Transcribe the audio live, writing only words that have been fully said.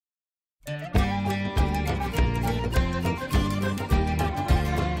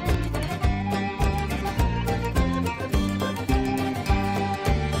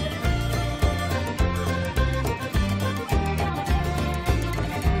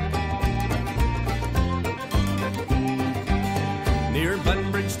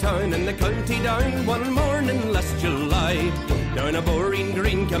Town in the county down one morning last July. Down a boring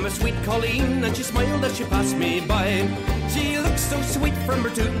green came a sweet Colleen, and she smiled as she passed me by. She looked so sweet from her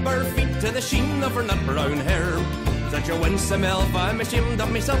two bare feet to the sheen of her nut brown hair. Such a winsome elf, I'm ashamed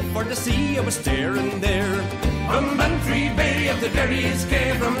of myself for to see I was staring there. From Bantry Bay up the Derry's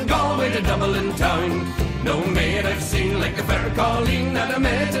Cay, from Galway to Dublin town, no maid I've seen like the fair Colleen that I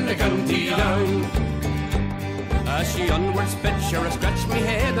met in the county down. As she onward sped, sure I scratched me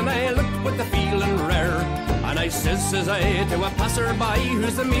head, and I looked with the feeling rare. And I says I, to a passer-by,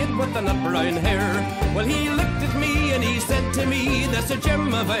 who's the maid with the nut brown hair. Well, he looked at me and he said to me, that's a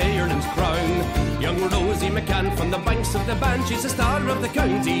gem of Ireland's crown. Young Rosie McCann from the banks of the Bann, she's the star of the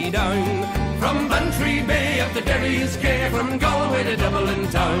county down. From Bantry Bay up the Derry's Cay, from Galway to Dublin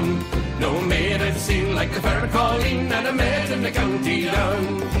town, no maid I've seen like the fair Colleen that I met in the county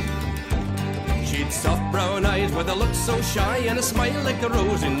down. She'd soft brown eyes with a look so shy, and a smile like the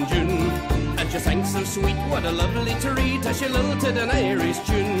rose in June. And she sang so sweet, what a lovely treat, as she lilted an Irish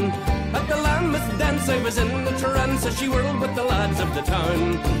tune. At the Lambeth dance I was in the trance, as she whirled with the lads of the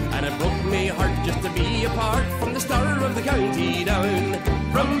town. And it broke me heart just to be apart from the star of the county down.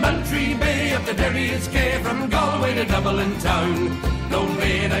 From Bantry Bay up the Derry's Cay, from Galway to Dublin town, no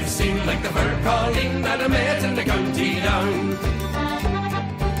maid I've seen like the fair Colleen that I met in the county down.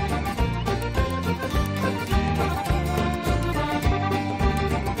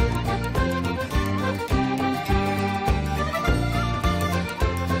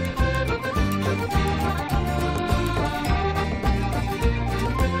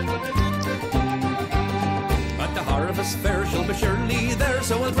 Fair she'll be surely there,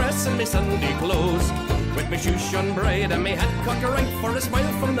 so I'll dress in me Sunday clothes, with me shoes shone bright and me hat cocked right for a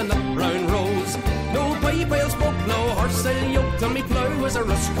smile from the nut brown rose. No pipe I'll smoke, no horse I'll yoke, till me plough is a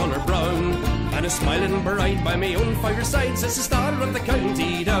rust colour brown, and a smiling bride by me own fireside is the star of the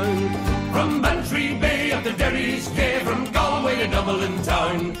county down. From Bantry Bay up the Derry's Cay, from Galway to Dublin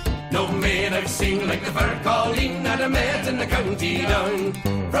town, no maid I've seen like the fair Colleen that I met in the county down.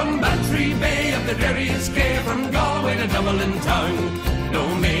 From Bantry Bay up the Derry's Cay, from Galway to Dublin town,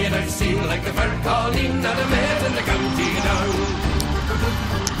 no maid I've seen like the fair Colleen that I met in the county